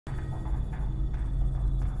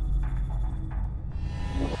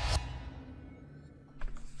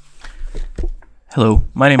Hello,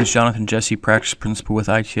 my name is Jonathan Jesse, Practice Principal with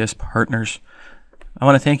ITS Partners. I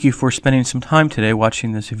want to thank you for spending some time today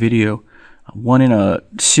watching this video, one in a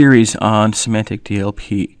series on Symantec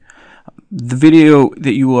DLP. The video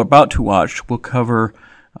that you are about to watch will cover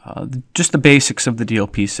just the basics of the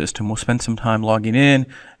DLP system. We'll spend some time logging in,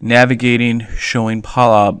 navigating, showing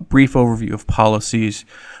brief overview of policies,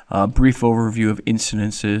 brief overview of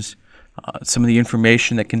incidences, some of the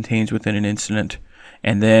information that contains within an incident,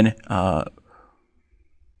 and then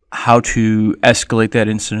how to escalate that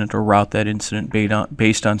incident or route that incident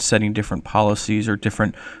based on setting different policies or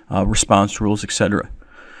different response rules, etc.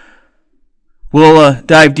 We'll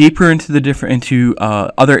dive deeper into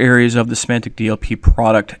other areas of the Symantec DLP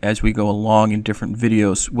product as we go along in different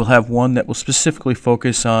videos. We'll have one that will specifically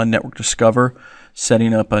focus on Network Discover,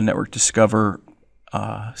 setting up a Network Discover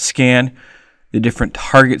scan, the different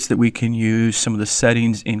targets that we can use, some of the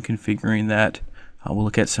settings in configuring that. We'll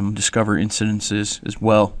look at some Discover incidences as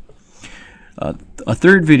well. A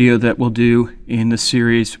third video that we'll do in the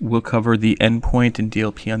series will cover the endpoint and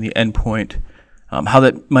DLP on the endpoint, how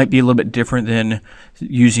that might be a little bit different than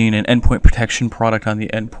using an endpoint protection product on the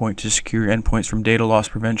endpoint to secure endpoints from data loss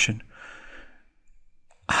prevention,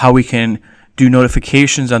 how we can do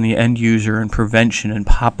notifications on the end user and prevention and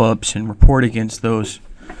pop-ups and report against those.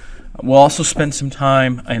 We'll also spend some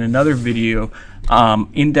time in another video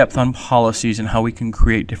in depth on policies and how we can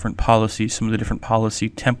create different policies, some of the different policy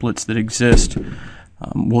templates that exist.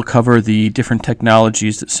 We'll cover the different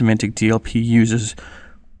technologies that Symantec DLP uses,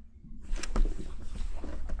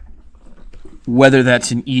 whether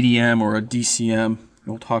that's an EDM or a DCM.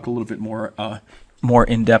 We'll talk a little bit more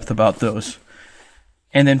in depth about those.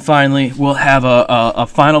 And then finally, we'll have a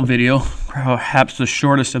final video, perhaps the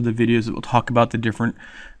shortest of the videos, that will talk about the different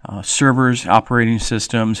servers, operating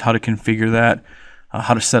systems, how to configure that,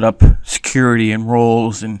 how to set up security and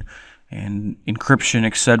roles and encryption,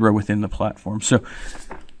 etc. within the platform. So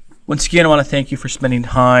once again, I want to thank you for spending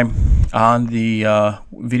time on the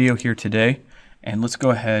video here today, and let's go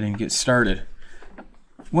ahead and get started.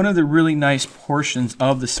 One of the really nice portions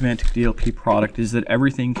of the Symantec DLP product is that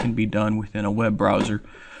everything can be done within a web browser,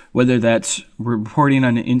 whether that's reporting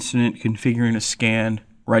on an incident, configuring a scan,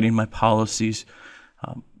 writing my policies.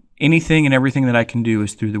 Anything and everything that I can do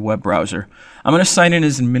is through the web browser. I'm going to sign in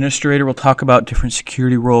as administrator. We'll talk about different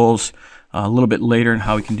security roles a little bit later and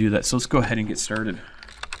how we can do that. So let's go ahead and get started.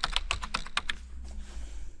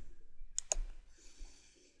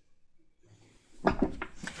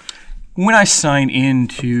 When I sign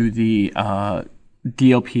into the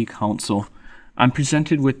DLP console, I'm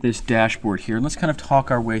presented with this dashboard here. And let's kind of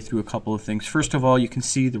talk our way through a couple of things. First of all, you can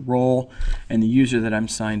see the role and the user that I'm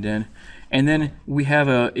signed in. And then we have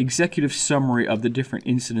an executive summary of the different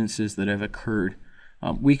incidences that have occurred.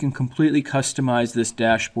 We can completely customize this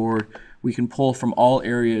dashboard. We can pull from all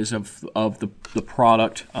areas of the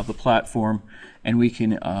product, of the platform, and we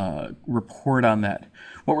can report on that.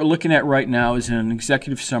 What we're looking at right now is an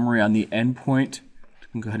executive summary on the endpoint. I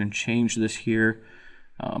can go ahead and change this here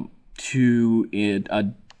to a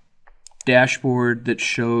dashboard that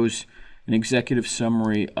shows an executive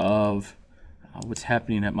summary of what's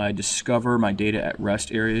happening at my Discover, my data at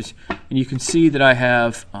rest areas. And you can see that I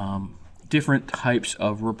have different types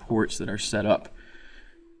of reports that are set up.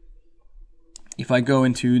 If I go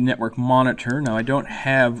into Network Monitor, now I don't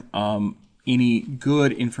have any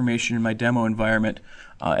good information in my demo environment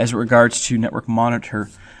as it regards to Network Monitor,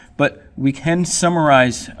 but we can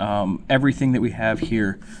summarize everything that we have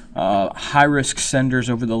here. High-risk senders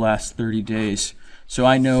over the last 30 days. So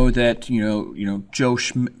I know that Joe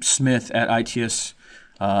Smith at ITS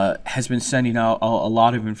has been sending out a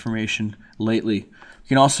lot of information lately. We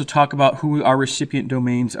can also talk about who our recipient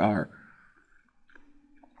domains are,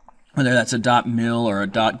 whether that's a .mil or a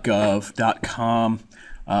 .gov, .com,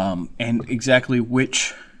 and exactly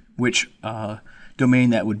which domain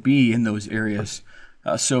that would be in those areas.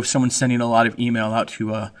 So if someone's sending a lot of email out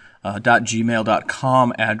to a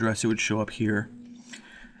 .gmail.com address, it would show up here.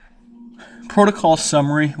 Protocol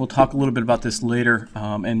summary, we'll talk a little bit about this later,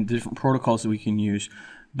 and the different protocols that we can use.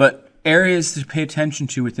 But areas to pay attention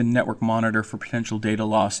to within Network Monitor for potential data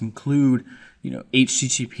loss include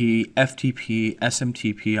HTTP, FTP,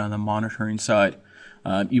 SMTP on the monitoring side.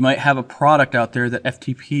 You might have a product out there that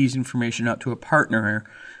FTPs information out to a partner,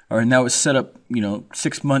 and that was set up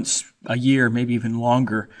 6 months, a year, maybe even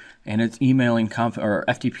longer, and it's emailing or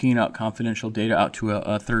FTPing out confidential data out to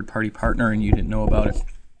a third-party partner, and you didn't know about it.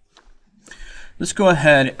 Let's go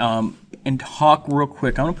ahead and talk real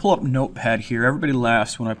quick. I'm going to pull up Notepad here. Everybody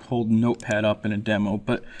laughs when I pulled Notepad up in a demo,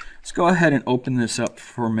 but let's go ahead and open this up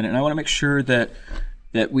for a minute. And I want to make sure that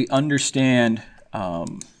we understand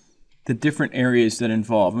the different areas that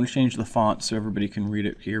involve. I'm going to change the font so everybody can read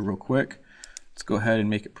it here real quick. Let's go ahead and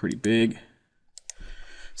make it pretty big.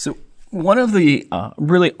 So one of the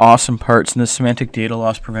really awesome parts in the Symantec Data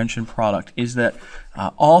Loss Prevention product is that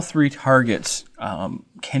all three targets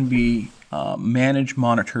can be managed,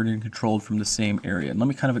 monitored, and controlled from the same area. And let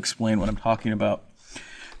me kind of explain what I'm talking about.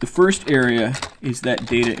 The first area is that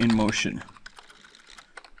data in motion.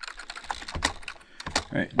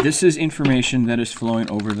 All right, this is information that is flowing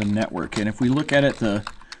over the network. And if we look at it,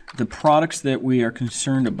 the products that we are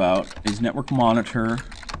concerned about is Network Monitor,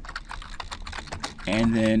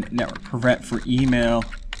 and then Network Prevent for email,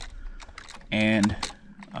 and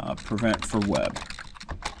Prevent for web.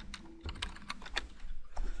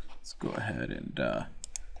 Let's go ahead and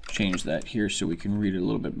change that here so we can read it a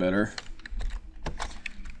little bit better.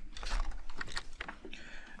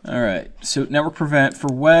 All right, so Network Prevent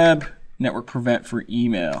for web, Network Prevent for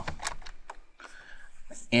email,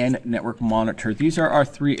 and Network Monitor. These are our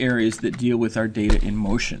three areas that deal with our data in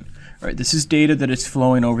motion. All right, this is data that is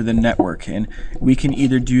flowing over the network, and we can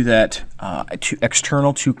either do that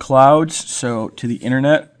external to clouds, so to the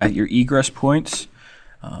internet at your egress points,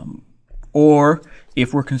 or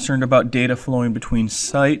if we're concerned about data flowing between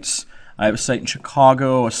sites. I have a site in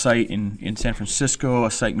Chicago, a site in San Francisco,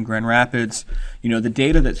 a site in Grand Rapids. You know, the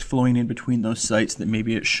data that's flowing in between those sites that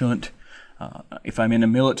maybe it shouldn't. If I'm in a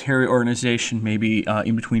military organization, maybe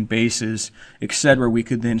in between bases, etc., we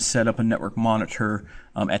could then set up a network monitor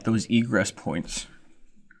at those egress points.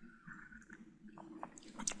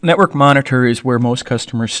 Network monitor is where most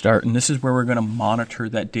customers start, and this is where we're going to monitor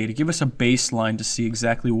that data. Give us a baseline to see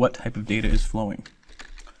exactly what type of data is flowing.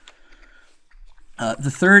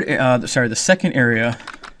 The second area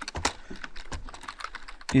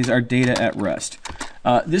is our data at rest.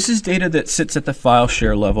 This is data that sits at the file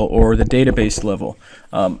share level or the database level.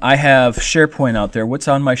 I have SharePoint out there. What's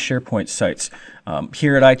on my SharePoint sites?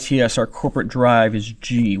 Here at ITS, our corporate drive is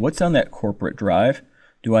G. What's on that corporate drive?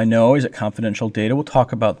 Do I know? Is it confidential data? We'll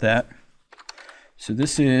talk about that. So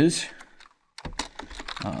this is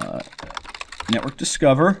Network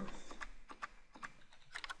Discover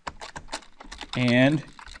and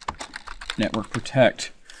Network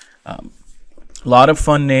Protect. A lot of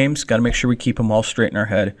fun names. Got to make sure we keep them all straight in our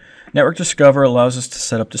head. Network Discover allows us to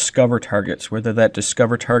set up Discover targets, whether that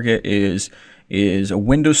Discover target is a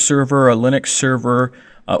Windows server, a Linux server,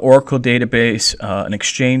 Oracle database, an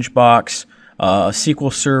Exchange box, a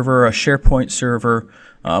SQL server, a SharePoint server.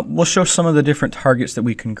 We'll show some of the different targets that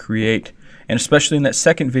we can create, and especially in that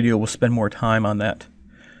second video, we'll spend more time on that.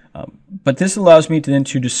 But this allows me to then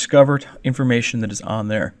discover information that is on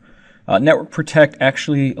there. Network Protect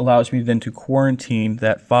actually allows me then to quarantine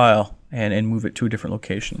that file and move it to a different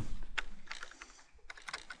location.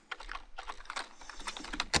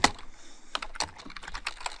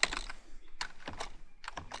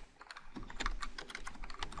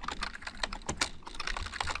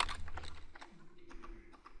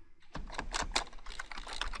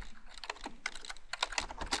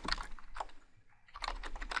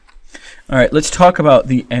 All right, let's talk about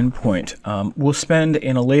the endpoint. We'll spend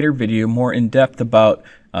in a later video more in depth about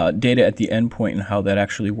data at the endpoint and how that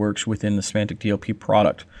actually works within the Symantec DLP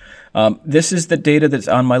product. This is the data that's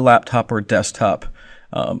on my laptop or desktop.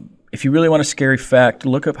 If you really want a scary fact,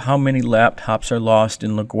 look up how many laptops are lost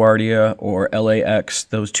in LaGuardia or LAX,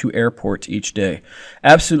 those two airports each day.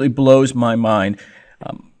 Absolutely blows my mind.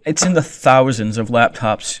 It's in the thousands of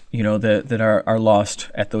laptops, you know, that are lost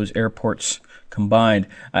at those airports combined.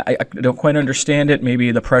 I don't quite understand it. Maybe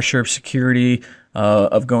the pressure of security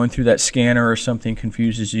of going through that scanner or something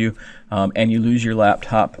confuses you, and you lose your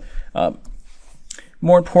laptop.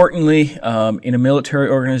 More importantly, in a military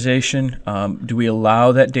organization, do we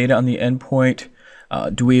allow that data on the endpoint?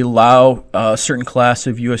 Do we allow a certain class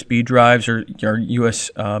of USB drives or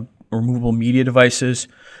US removable media devices?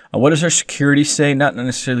 What does our security say? Not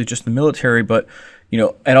necessarily just the military, but you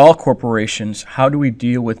know, at all corporations, how do we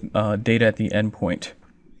deal with data at the endpoint?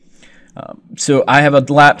 So I have a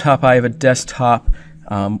laptop, I have a desktop.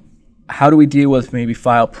 How do we deal with maybe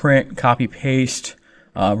file print, copy paste,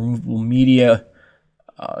 removable media,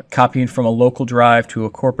 copying from a local drive to a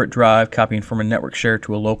corporate drive, copying from a network share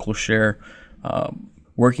to a local share,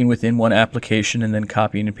 working within one application and then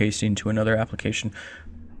copying and pasting to another application?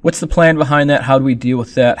 What's the plan behind that? How do we deal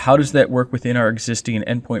with that? How does that work within our existing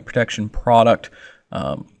endpoint protection product?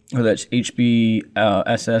 Whether that's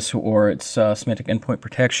HBSS or it's Symantec Endpoint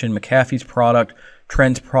Protection, McAfee's product,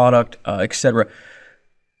 Trend's product, etc.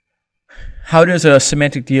 How does a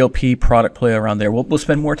Symantec DLP product play around there? We'll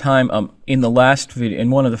spend more time in the last video, in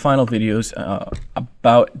one of the final videos,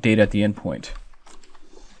 about data at the endpoint.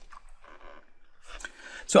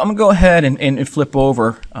 So I'm going to go ahead and flip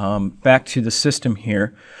over back to the system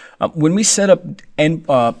here. When we set up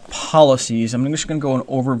policies, I'm just going to go an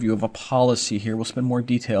overview of a policy here. We'll spend more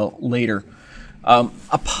detail later. A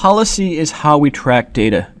policy is how we track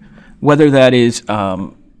data, whether that is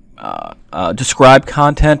described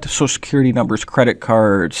content, social security numbers, credit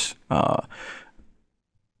cards,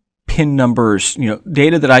 PIN numbers,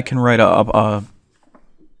 data that I can write a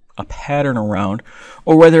pattern around,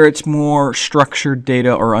 or whether it's more structured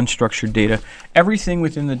data or unstructured data. Everything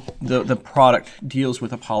within the product deals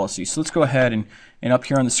with a policy. So let's go ahead and up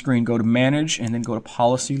here on the screen, go to Manage and then go to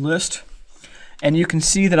Policy List. And you can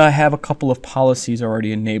see that I have a couple of policies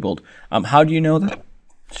already enabled. How do you know that?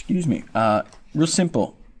 Excuse me. Real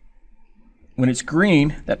simple. When it's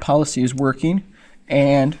green, that policy is working.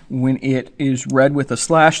 And when it is red with a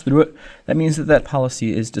slash through it, that means that that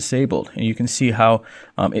policy is disabled. And you can see how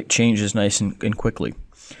it changes nice and quickly.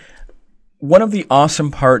 One of the awesome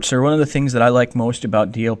parts, or one of the things that I like most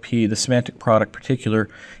about DLP, the Symantec product particular,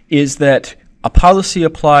 is that a policy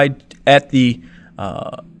applied at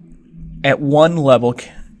one level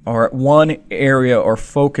or at one area or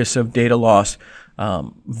focus of data loss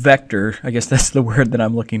vector, I guess that's the word that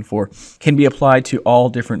I'm looking for, can be applied to all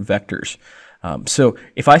different vectors. So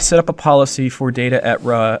if I set up a policy for data at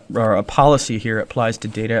or a policy here applies to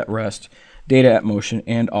data at rest, data at motion,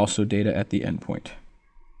 and also data at the endpoint.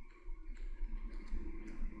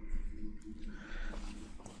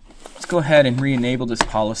 Let's go ahead and re-enable this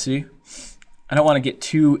policy. I don't want to get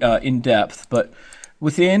too in-depth, but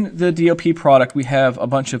within the DLP product, we have a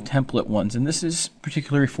bunch of template ones, and this is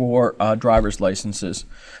particularly for driver's licenses.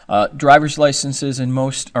 Driver's licenses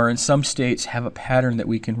in some states have a pattern that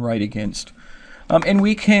we can write against. And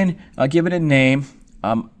we can give it a name,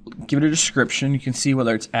 give it a description. You can see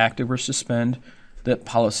whether it's active or suspend the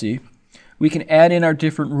policy. We can add in our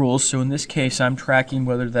different rules. So in this case, I'm tracking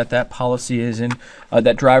whether that policy is in,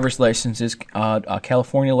 that driver's license is a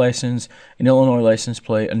California license, an Illinois license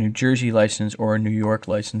plate, a New Jersey license, or a New York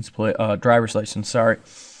license plate, driver's license, sorry.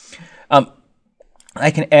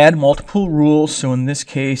 I can add multiple rules. So in this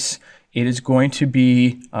case, it is going to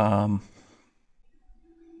be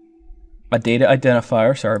a data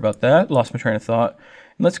identifier. Sorry about that. Lost my train of thought.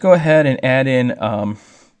 And let's go ahead and add in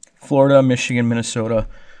Florida, Michigan, Minnesota.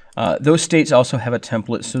 Those states also have a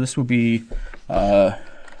template. So this will be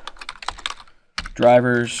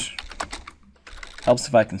drivers. Helps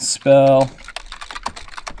if I can spell.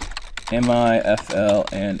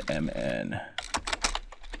 MIFL and MN.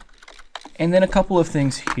 And then a couple of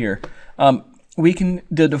things here.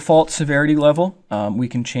 The default severity level, we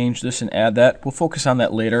can change this and add that. We'll focus on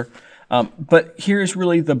that later. But here's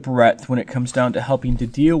really the breadth when it comes down to helping to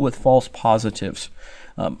deal with false positives.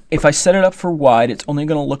 If I set it up for wide, it's only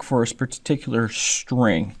going to look for a particular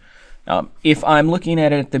string. If I'm looking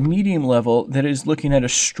at it at the medium level, that is looking at a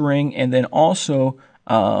string and then also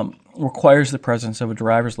requires the presence of a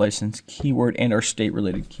driver's license keyword and our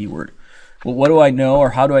state-related keyword. Well, what do I know, or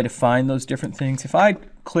how do I define those different things? If I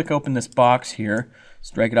click open this box here, let's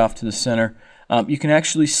drag it off to the center, you can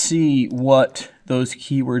actually see what those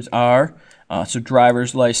keywords are. So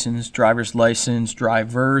driver's license, driver licenses, DL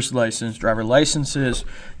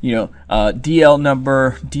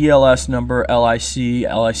number, DLS number, LIC,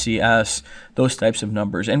 LICS, those types of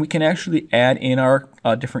numbers. And we can actually add in our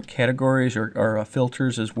different categories or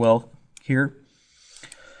filters as well here.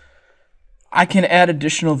 I can add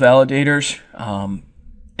additional validators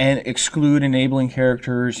and exclude enabling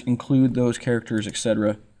characters, include those characters,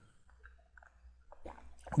 etc.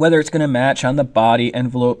 Whether it's going to match on the body,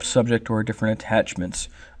 envelope, subject, or different attachments.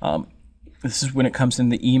 This is when it comes in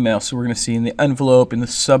the email. So we're going to see in the envelope, in the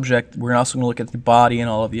subject, we're also going to look at the body and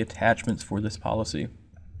all of the attachments for this policy.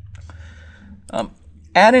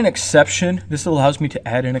 Add an exception. This allows me to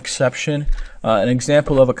add an exception. An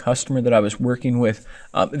example of a customer that I was working with,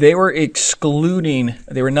 they were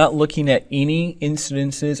not looking at any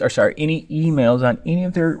any emails on any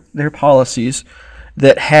of their policies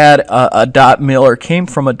that had a .mil or came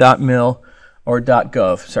from a .mil or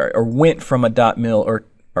 .gov, or went from a .mil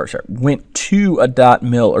went to a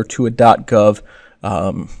 .mil or to a .gov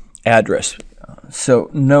address. So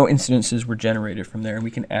no incidences were generated from there, and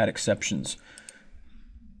we can add exceptions.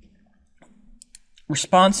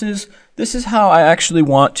 Responses, this is how I actually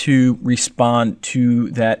want to respond to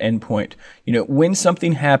that endpoint. When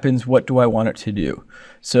something happens, what do I want it to do?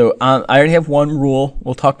 So I already have one rule.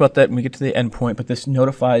 We'll talk about that when we get to the endpoint, but this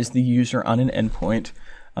notifies the user on an endpoint.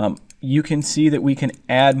 You can see that we can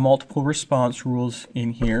add multiple response rules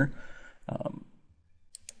in here.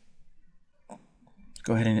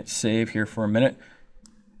 Go ahead and hit save here for a minute.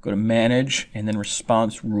 Go to Manage and then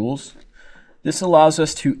Response Rules. this allows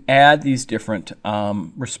us to add these different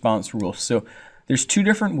response rules. So there's two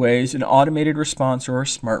different ways, an automated response or a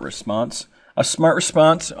smart response. A smart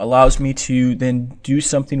response allows me to then do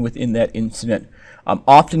something within that incident.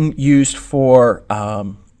 Often used for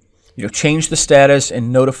change the status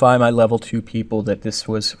and notify my level 2 people that this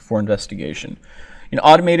was for investigation. An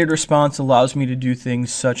automated response allows me to do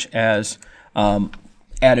things such as add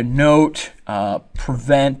a note,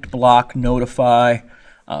 prevent, block, notify,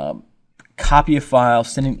 copy a file,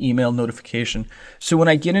 send an email notification. So when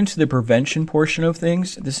I get into the prevention portion of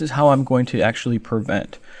things, this is how I'm going to actually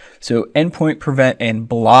prevent. So endpoint, prevent, and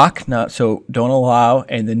block, so don't allow,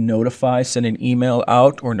 and then notify, send an email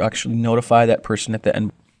out, or actually notify that person at the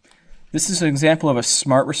end. This is an example of a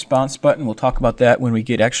smart response button. We'll talk about that when we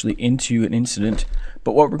get actually into an incident.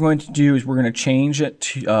 But what we're going to do is we're going to change it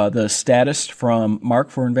to the status from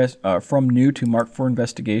from new to mark for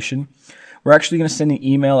investigation. We're actually going to send an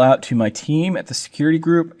email out to my team at the security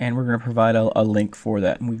group, and we're going to provide a link for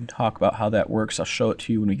that. And we can talk about how that works. I'll show it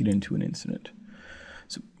to you when we get into an incident.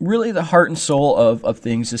 So really the heart and soul of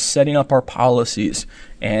things is setting up our policies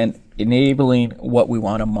and enabling what we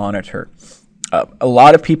want to monitor. A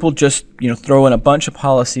lot of people just throw in a bunch of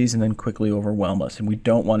policies and then quickly overwhelm us, and we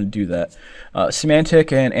don't want to do that.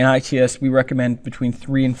 Symantec and ITS, we recommend between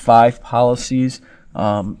 3 and 5 policies,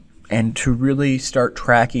 and to really start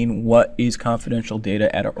tracking what is confidential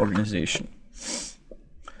data at our organization.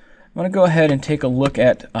 I'm going to go ahead and take a look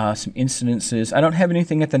at some incidences. I don't have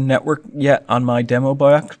anything at the network yet on my demo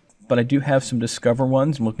box, but I do have some Discover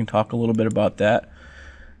ones, and we can talk a little bit about that.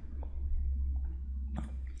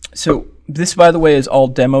 So this, by the way, is all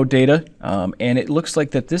demo data, and it looks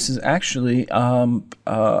like that this is actually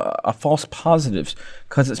a false positives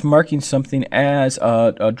because it's marking something as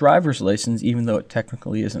a driver's license, even though it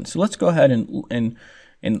technically isn't. So let's go ahead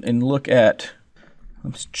and look at.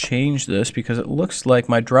 Let's change this because it looks like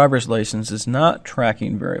my driver's license is not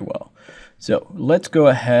tracking very well. So let's go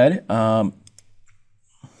ahead. You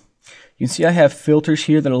can see I have filters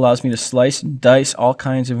here that allows me to slice and dice all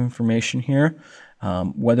kinds of information here.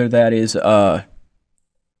 Whether that is a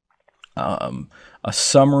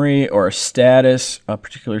summary or a status, a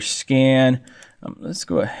particular scan. Let's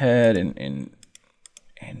go ahead and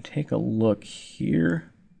take a look here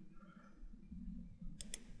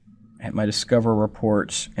at my Discover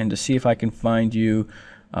reports and to see if I can find you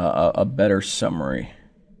a better summary.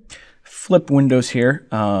 Flip windows here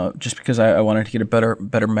just because I wanted to get a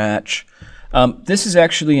better match. This is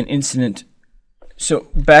actually an incident. So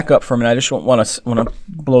back up for a minute. I just want to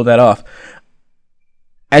blow that off.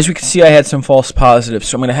 As we can see, I had some false positives,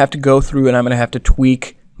 so I'm going to have to go through and I'm going to have to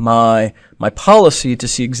tweak my policy to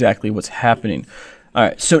see exactly what's happening. All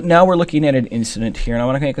right, so now we're looking at an incident here, and I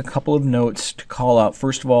want to make a couple of notes to call out.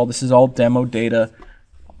 First of all, this is all demo data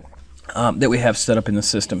that we have set up in the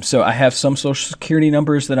system. So I have some social security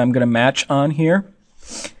numbers that I'm going to match on here.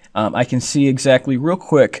 I can see exactly real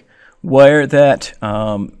quick where that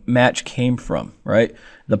match came from, right?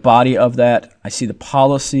 The body of that, I see the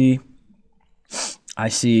policy, I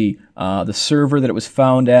see the server that it was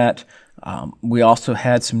found at. We also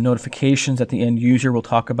had some notifications at the end user. We'll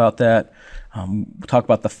talk about that. We'll talk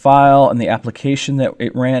about the file and the application that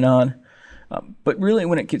it ran on. But really,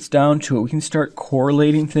 when it gets down to it, we can start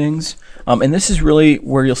correlating things. And this is really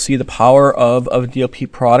where you'll see the power of a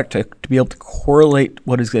DLP product to be able to correlate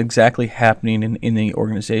what is exactly happening in the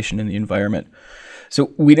organization, in the environment.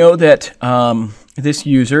 So we know that this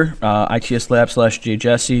user,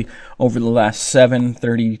 ITSLab/JJesse, over the last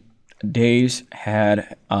 30 days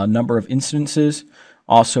had a number of instances.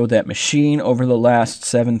 Also, that machine over the last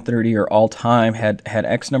 730 or all time had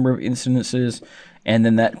X number of incidences, and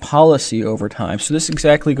then that policy over time. So this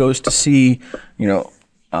exactly goes to see,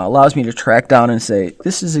 allows me to track down and say,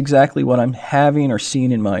 this is exactly what I'm having or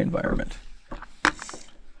seeing in my environment.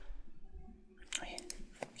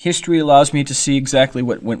 History allows me to see exactly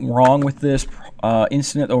what went wrong with this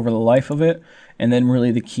incident over the life of it, and then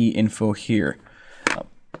really the key info here.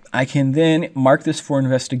 I can then mark this for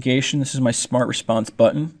investigation. This is my smart response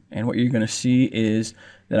button, and what you're going to see is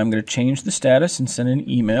that I'm going to change the status and send an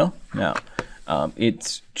email. Now,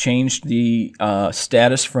 it's changed the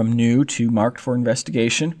status from new to marked for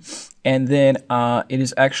investigation, and then it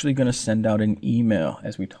is actually going to send out an email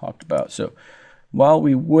as we talked about. So while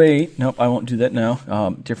we wait, nope, I won't do that now.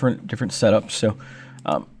 Different setup. So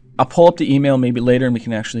I'll pull up the email maybe later, and we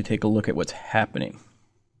can actually take a look at what's happening.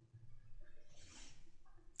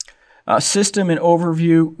 System and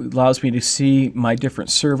overview allows me to see my different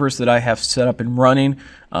servers that I have set up and running,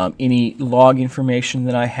 any log information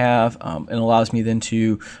that I have, and allows me then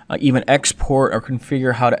to even export or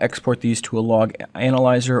configure how to export these to a log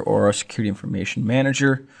analyzer or a security information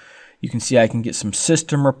manager. You can see I can get some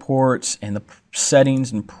system reports and the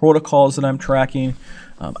settings and protocols that I'm tracking.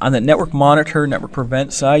 On the network monitor, network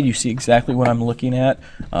prevent side, you see exactly what I'm looking at.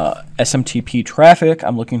 SMTP traffic,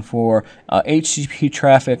 I'm looking for HTTP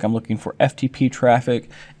traffic, I'm looking for FTP traffic,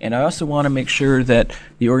 and I also want to make sure that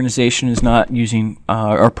the organization is not using,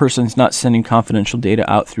 or person is not sending confidential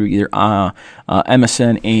data out through either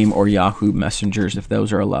MSN, AIM, or Yahoo messengers if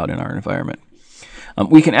those are allowed in our environment.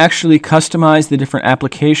 We can actually customize the different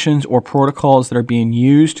applications or protocols that are being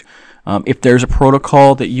used. If there's a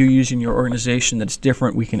protocol that you use in your organization that's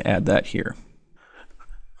different, we can add that here.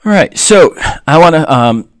 All right, so I want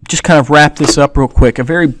to just kind of wrap this up real quick. A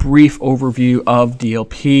very brief overview of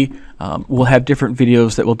DLP. We'll have different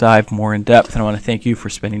videos that will dive more in depth, and I want to thank you for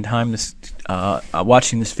spending time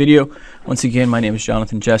watching this video. Once again, my name is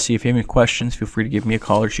Jonathan Jesse. If you have any questions, feel free to give me a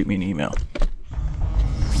call or shoot me an email.